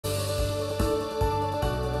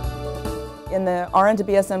In the RN to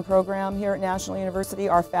BSN program here at National University,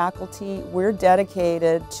 our faculty, we're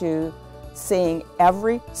dedicated to seeing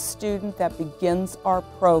every student that begins our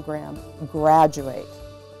program graduate.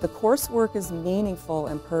 The coursework is meaningful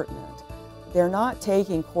and pertinent. They're not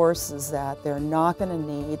taking courses that they're not going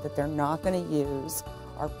to need, that they're not going to use.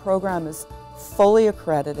 Our program is fully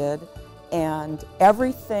accredited, and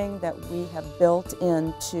everything that we have built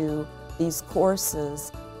into these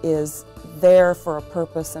courses is there for a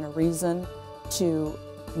purpose and a reason, to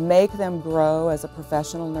make them grow as a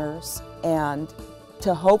professional nurse and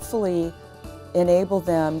to hopefully enable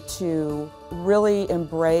them to really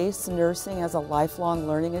embrace nursing as a lifelong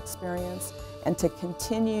learning experience and to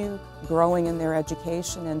continue growing in their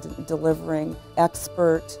education and delivering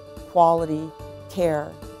expert quality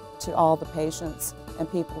care to all the patients and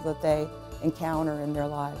people that they encounter in their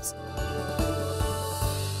lives.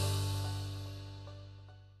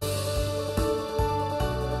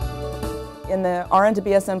 In the RN to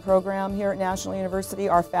BSN program here at National University,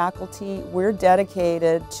 our faculty, we're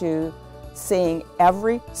dedicated to seeing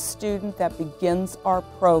every student that begins our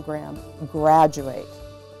program graduate.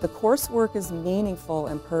 The coursework is meaningful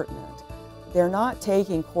and pertinent. They're not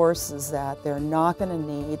taking courses that they're not going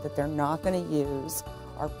to need, that they're not going to use.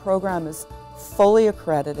 Our program is fully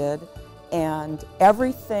accredited, and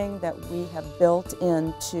everything that we have built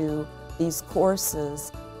into these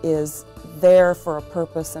courses is there for a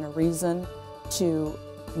purpose and a reason, to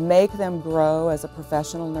make them grow as a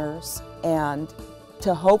professional nurse and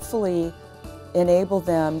to hopefully enable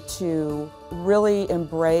them to really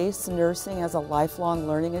embrace nursing as a lifelong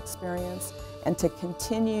learning experience and to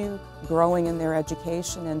continue growing in their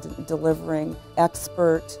education and delivering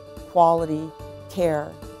expert quality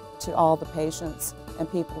care to all the patients and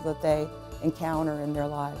people that they encounter in their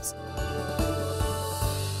lives.